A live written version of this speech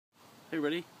Hey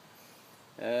everybody.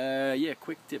 Yeah,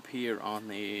 quick tip here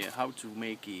on how to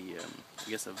make I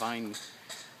guess a vine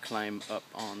climb up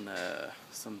on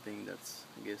something that's,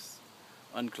 I guess,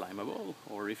 unclimbable,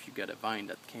 or if you get a vine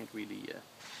that can't really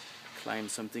climb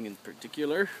something in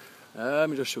particular. Let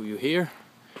me just show you here.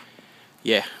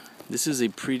 Yeah, this is a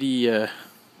pretty, I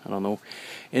don't know,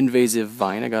 invasive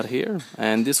vine I got here,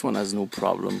 and this one has no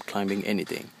problem climbing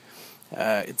anything.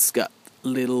 It's got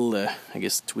little I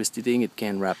guess twisty thing it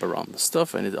can wrap around the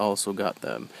stuff, and it also got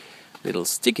little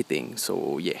sticky thing,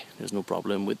 so yeah, there's no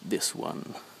problem with this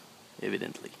one,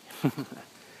 evidently.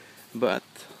 But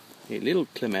a little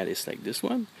clematis like this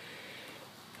one,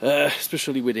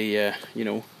 especially with a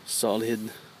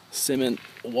solid cement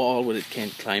wall where it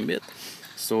can't climb it.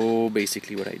 So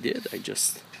basically what I did, I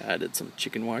just added some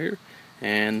chicken wire,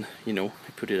 and I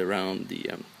put it around the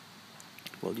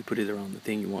you put it around the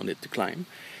thing you want it to climb.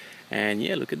 And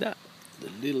yeah, look at that, the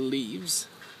little leaves,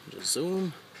 just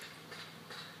zoom.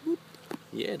 Whoop.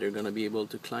 Yeah, they're gonna be able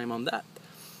to climb on that.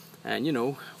 And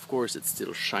of course it's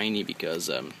still shiny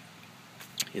because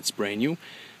it's brand new,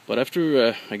 but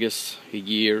after I guess a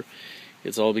year,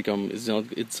 it's all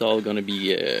gonna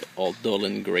be all dull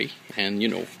and gray. And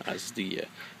as the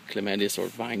clematis or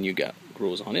vine you got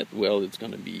grows on it, well, it's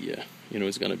gonna be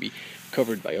it's gonna be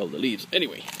covered by all the leaves.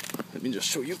 Anyway, let me just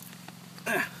show you.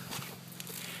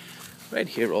 Right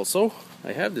here also,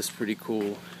 I have this pretty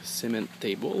cool cement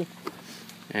table,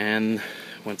 and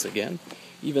once again,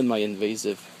 even my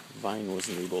invasive vine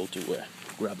wasn't able to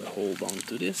grab a hold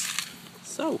onto this,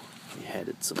 so I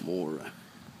added some more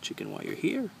chicken wire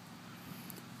here,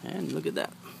 and look at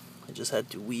that. I just had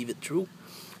to weave it through,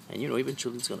 and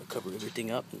eventually it's gonna cover everything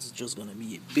up. It's just gonna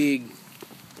be a big,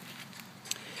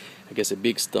 I guess, a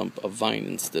big stump of vine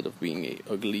instead of being a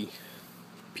ugly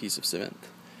piece of cement.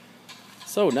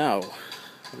 So now,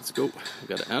 let's go. I've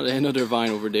got another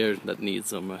vine over there that needs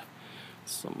some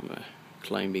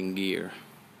climbing gear.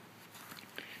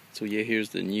 So yeah,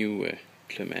 here's the new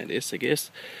clematis, I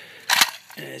guess.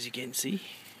 As you can see,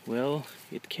 well,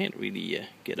 it can't really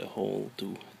get a hold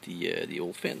to the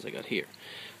old fence I got here.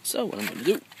 So what I'm gonna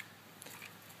do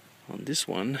on this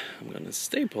one, I'm gonna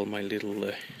staple my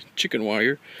little chicken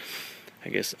wire, I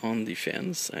guess, on the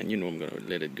fence, and I'm gonna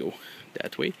let it go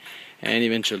that way, and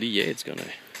eventually, yeah, it's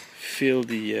gonna fill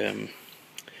the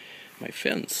my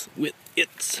fence with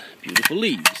its beautiful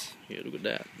leaves. Here, look at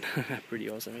that. Pretty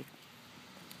awesome, eh?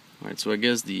 Alright, so I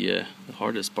guess the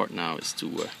hardest part now is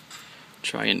to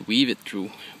try and weave it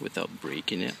through without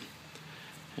breaking it.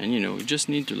 And you just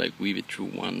need to like weave it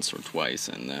through once or twice,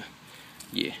 and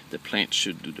yeah, the plant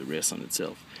should do the rest on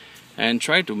itself. And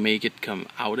try to make it come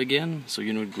out again, so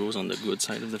it grows on the good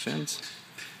side of the fence.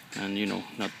 And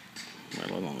not, well, I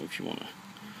don't know if you wanna,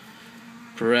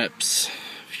 perhaps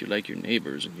if you like your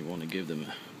neighbors and you want to give them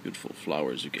beautiful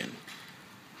flowers, you can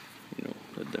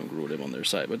let them grow them on their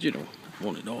side, but I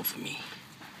want it all for me.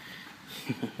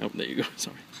 Oh, there you go.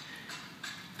 Sorry.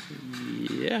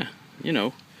 Yeah,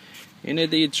 and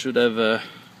it should have I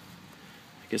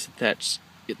guess attached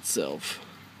itself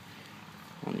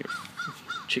on your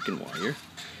chicken wire.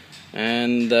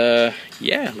 And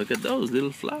yeah, look at those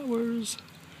little flowers.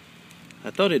 I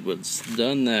thought it was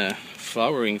done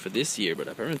flowering for this year, but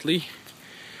apparently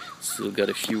still got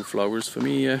a few flowers for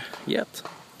me yet.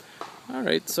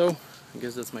 Alright, so I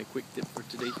guess that's my quick tip for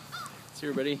today. See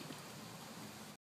you, everybody.